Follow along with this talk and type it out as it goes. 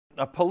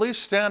A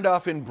police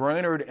standoff in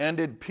Brainerd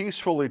ended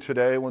peacefully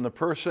today when the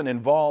person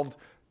involved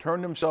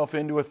turned himself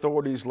into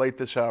authorities late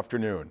this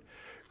afternoon.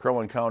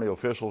 Crow County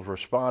officials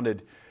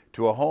responded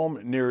to a home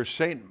near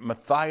St.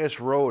 Matthias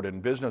Road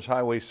and Business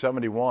Highway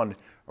 71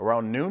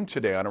 around noon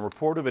today on a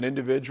report of an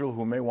individual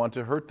who may want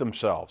to hurt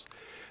themselves.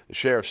 The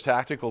sheriff's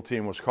tactical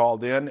team was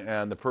called in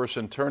and the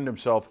person turned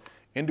himself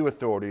into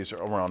authorities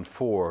around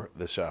 4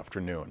 this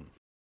afternoon.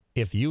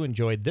 If you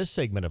enjoyed this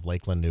segment of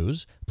Lakeland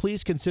News,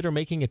 please consider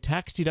making a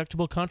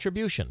tax-deductible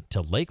contribution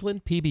to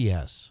Lakeland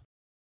PBS.